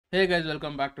Hey guys,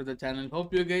 welcome back to the channel.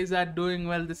 Hope you guys are doing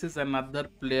well. This is another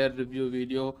player review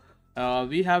video.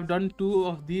 We have done two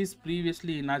of these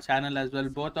previously in our channel as well.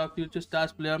 Both are future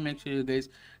stars player. Make sure you guys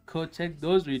go check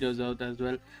those videos out as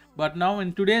well. But now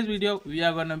in today's video, we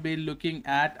are gonna be looking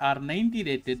at our 90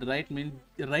 rated right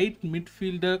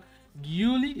midfielder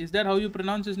GIULY. Is that how you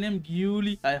pronounce his name?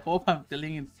 GIULY. I hope I'm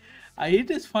telling it.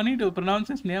 It is funny to pronounce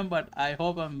his name, but I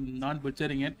hope I'm not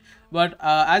butchering it. But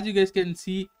as you guys can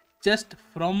see, just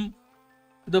from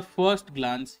the first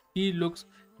glance, he looks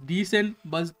decent,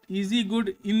 but is he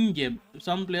good in game?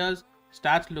 Some players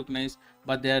stats look nice,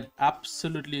 but they're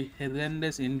absolutely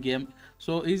horrendous in game.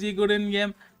 So is he good in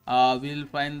game? We'll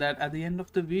find that at the end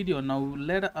of the video. Now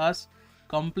let us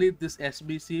complete this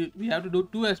SBC. We have to do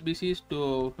 2 SBCs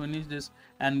to finish this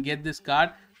and get this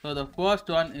card. So the first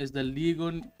one is the Ligue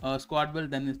 1 squad build,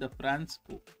 then is the France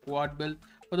squad build.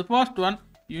 For the first one,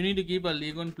 you need to keep a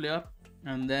Ligue 1 player,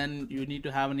 and then you need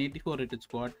to have an 84 rated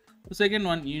squad. The second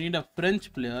one, you need a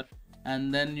French player,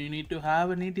 and then you need to have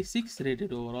an 86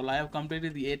 rated overall. I have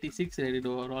completed the 86 rated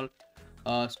overall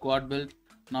squad build.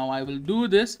 Now I will do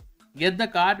this, get the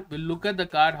card, we'll look at the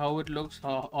card, how it looks,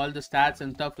 how all the stats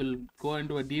and stuff. We'll go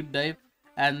into a deep dive,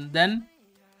 and then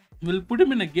we'll put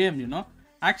him in a game,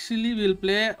 actually we'll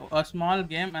play a small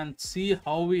game and see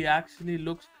how he actually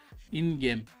looks in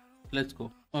game. Let's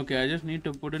go. Okay, I just need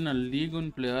to put in a Ligue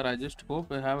 1 player. I just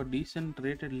hope I have a decent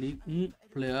rated Ligue 1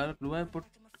 player. Do I put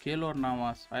Keylor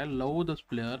Navas? I love this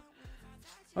player.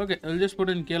 Okay, I'll just put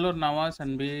in Keylor Navas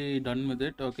and be done with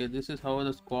it. Okay, this is how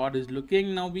the squad is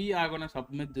looking. Now we are gonna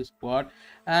submit this squad,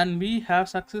 and we have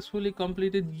successfully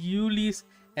completed GIULY's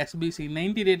SBC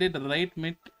 90 rated right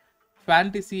mid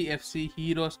Fantasy FC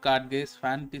Heroes card, guys.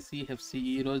 Fantasy FC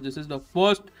Heroes. This is the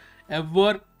first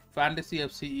ever Fantasy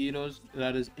FC Heroes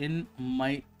that is in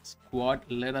my squad.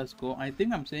 Let us go. I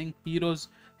think I'm saying Heroes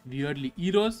weirdly.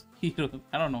 Heroes.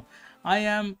 I don't know. I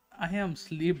am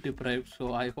sleep deprived,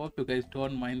 so I hope you guys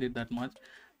don't mind it that much.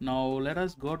 Now let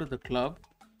us go to the club.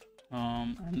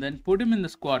 And then put him in the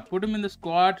squad. Put him in the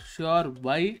squad. Sure,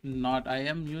 why not? I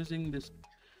am using this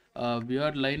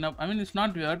weird lineup. I mean, it's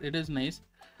not weird. It is nice.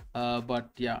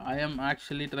 But yeah, I am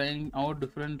actually trying out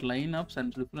different lineups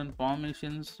and different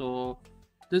formations. So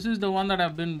this is the one that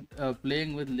I've been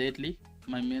playing with lately,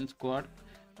 my main squad.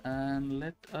 And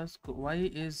let us go. Why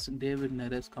is David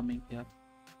Neres coming here?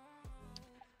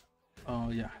 Oh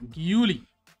yeah, GIULY.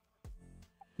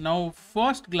 Now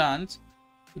first glance,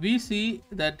 we see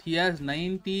that he has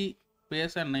 90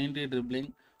 pace and 90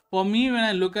 dribbling. For me, when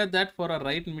I look at that for a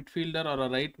right midfielder or a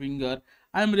right winger,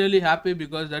 I'm really happy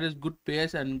because that is good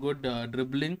pace and good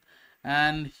dribbling,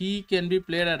 and he can be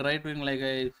played at right wing like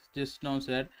I just now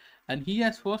said. And he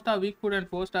has 4-star weak foot and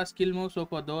 4-star skill move. So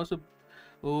for those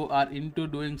who are into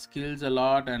doing skills a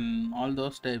lot and all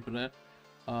those type, right?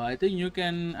 I think you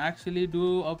can actually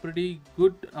do a pretty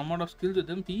good amount of skills with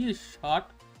him. He is short.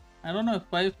 I don't know if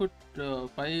 5'5"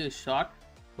 is short,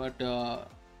 but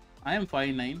I am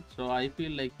 5'9", so I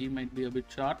feel like he might be a bit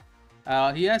short.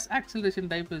 He has acceleration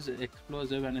type is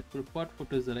explosive, and his preferred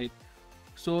foot is right.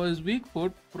 So his weak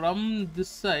foot from this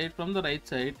side, from the right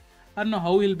side, I don't know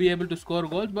how he'll be able to score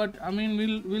goals, but I mean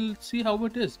we'll see how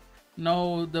it is.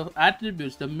 Now the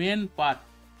attributes, the main part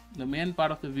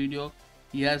of the video,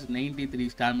 he has 93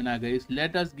 stamina, guys.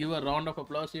 Let us give a round of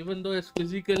applause. Even though his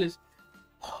physical is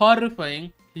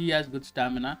horrifying, he has good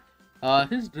stamina.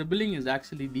 His dribbling is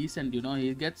actually decent,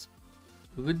 he gets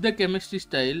with the chemistry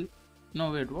style.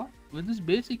 No, wait, what? With this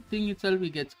basic thing itself he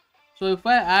gets. So if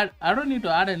I don't need to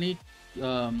add any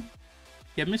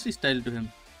chemistry style to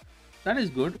him. That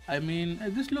is good. I mean,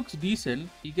 this looks decent.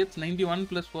 He gets 91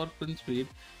 plus 4 sprint speed.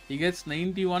 He gets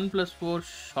 91 plus 4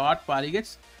 shot power. He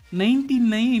gets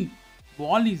 99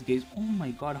 volleys, guys. Oh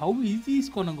my god, how easy is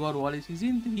gonna go volleys?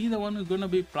 Isn't he the one who's gonna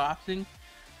be passing?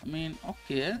 I mean,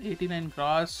 okay, 89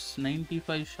 cross,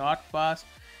 95 short pass,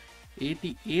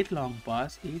 88 long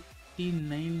pass,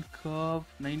 89 curve,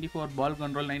 94 ball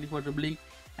control, 94 dribbling,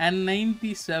 and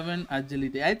 97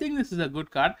 agility. I think this is a good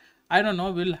card. I don't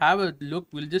know, we'll have a look.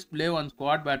 We'll just play one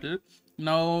squad battle.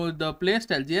 Now the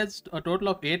playstyles, he has a total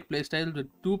of 8 playstyles with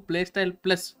 2 playstyle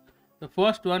plus. The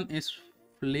first one is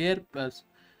Flair plus,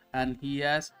 and he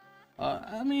has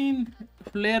I mean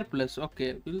Flair plus.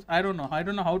 Okay, I don't know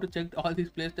how to check all these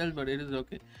playstyles, but it is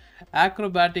okay.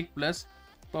 Acrobatic plus,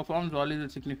 performs volleys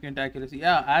with significant accuracy.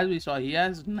 Yeah, as we saw, he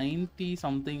has 90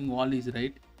 something volleys,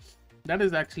 right? That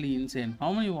is actually insane.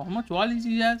 How much volleys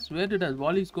he has? Where did his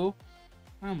volleys go?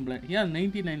 I'm blind. He has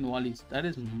 99 volleys. That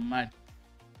is mad.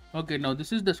 Okay, now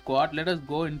this is the squad. Let us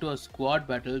go into a squad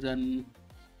battles and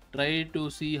try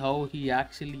to see how he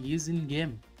actually is in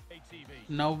game.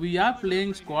 Now we are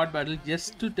playing squad battle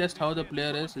just to test how the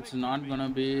player is. It's not gonna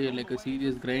be like a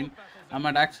serious grind. I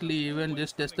might actually even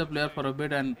just test the player for a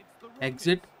bit and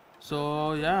exit.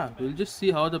 So yeah, we'll just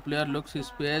see how the player looks,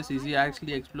 his pace, is he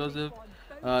actually explosive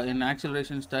in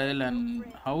acceleration style, and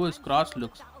how his cross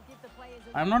looks.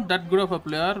 I'm not that good of a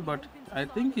player, but I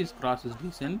think his cross is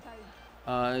decent.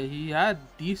 He had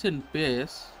decent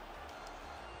pace.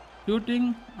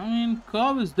 Shooting, I mean,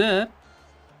 curve is there.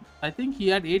 I think he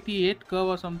had 88 curve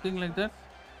or something like that.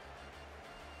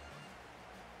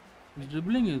 His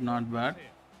dribbling is not bad.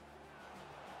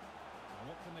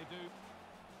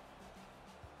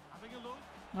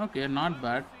 Okay, not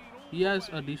bad. He has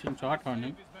a decent shot on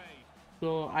him.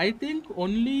 So I think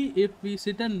only if we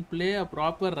sit and play a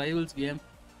proper rivals game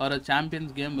or a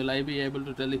champions game will I be able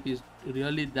to tell if he's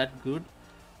really that good,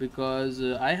 because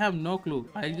I have no clue.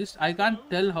 I can't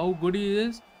tell how good he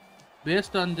is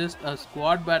based on just a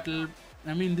squad battle.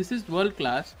 I mean, this is world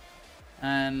class,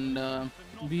 and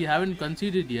we haven't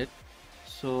conceded yet,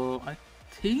 so I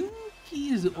think he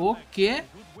is okay.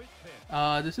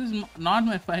 This is not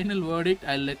my final verdict.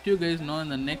 I'll let you guys know in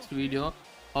the next video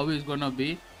how he's gonna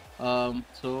be.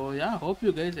 So yeah, hope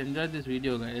you guys enjoyed this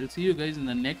video, guys. I'll see you guys in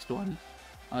the next one.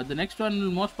 The next one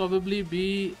will most probably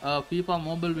be a FIFA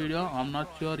mobile video. I'm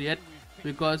not sure yet,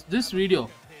 because this video,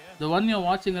 the one you're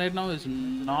watching right now, is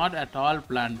not at all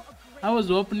planned. I was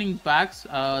opening packs.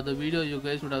 The video you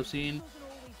guys would have seen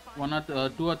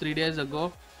 2 or 3 days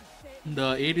ago,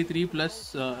 the 83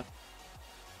 plus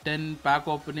 10 pack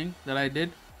opening that I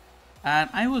did, and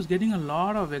I was getting a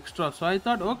lot of extra, so I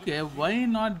thought, okay, why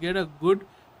not get a good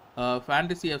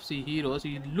fantasy FC heroes.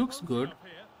 He looks good.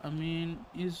 I mean,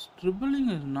 his dribbling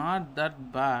is not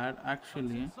that bad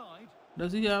actually.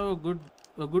 Does he have a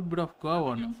good bit of curve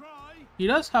on him? He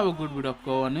does have a good bit of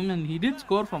curve on him, and he did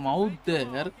score from out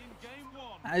there.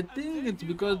 I think it's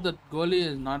because the goalie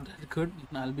is not that good,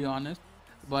 I'll be honest.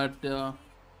 But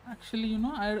actually,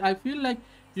 I feel like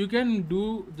you can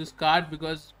do this card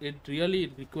because it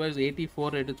really requires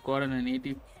 84 rated squad and an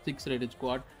 86 rated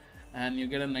squad, and you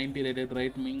get a 90 rated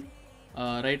right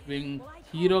wing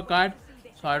hero card.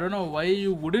 So I don't know why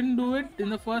you wouldn't do it in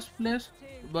the first place,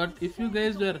 but if you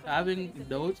guys were having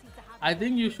doubts, I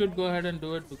think you should go ahead and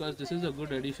do it, because this is a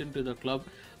good addition to the club.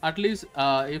 At least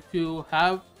if you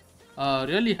have a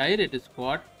really high rated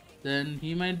squad, then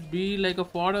he might be like a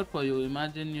fodder for you.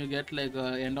 Imagine you get like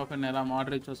a end of an era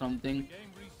Modric or something.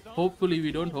 Hopefully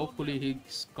we don't. Hopefully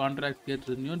his contract gets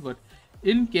renewed. But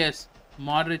in case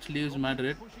Modric leaves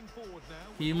Madrid,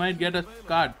 he might get a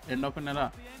card end of an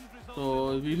era.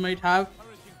 So we might have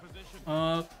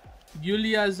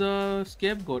GIULY as a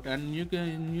scapegoat, and you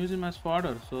can use him as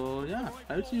fodder. So yeah,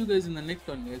 I'll see you guys in the next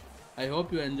one, guys. I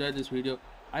hope you enjoyed this video.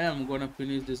 I am gonna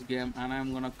finish this game, and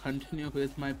I'm gonna continue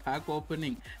with my pack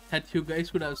opening that you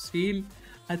guys would have seen,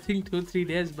 I think 2-3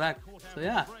 days back. So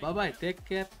yeah, bye bye, take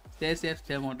care, stay safe,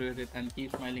 stay motivated, and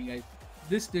keep smiling, guys.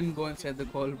 This didn't go inside the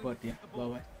goal, but yeah, bye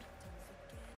bye.